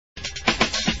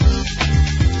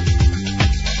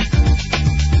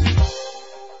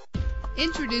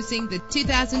Introducing the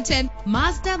 2010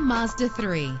 Mazda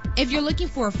 3. If you're looking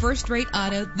for a first-rate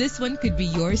auto, this one could be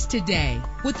yours today.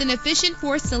 With an efficient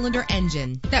 4-cylinder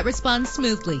engine that responds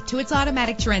smoothly to its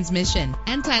automatic transmission,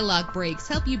 anti-lock brakes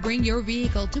help you bring your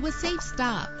vehicle to a safe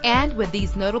stop. And with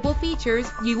these notable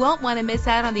features, you won't want to miss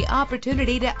out on the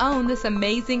opportunity to own this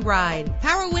amazing ride.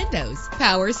 Power windows,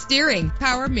 power steering,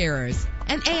 power mirrors,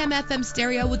 an AM/FM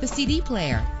stereo with a CD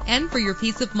player. And for your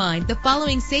peace of mind, the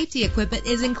following safety equipment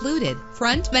is included: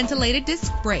 front ventilated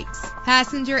disc brakes,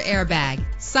 passenger airbag,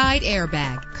 side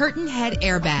airbag, curtain head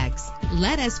airbags.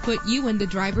 Let us put you in the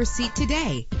driver's seat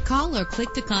today. Call or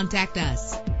click to contact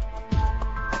us.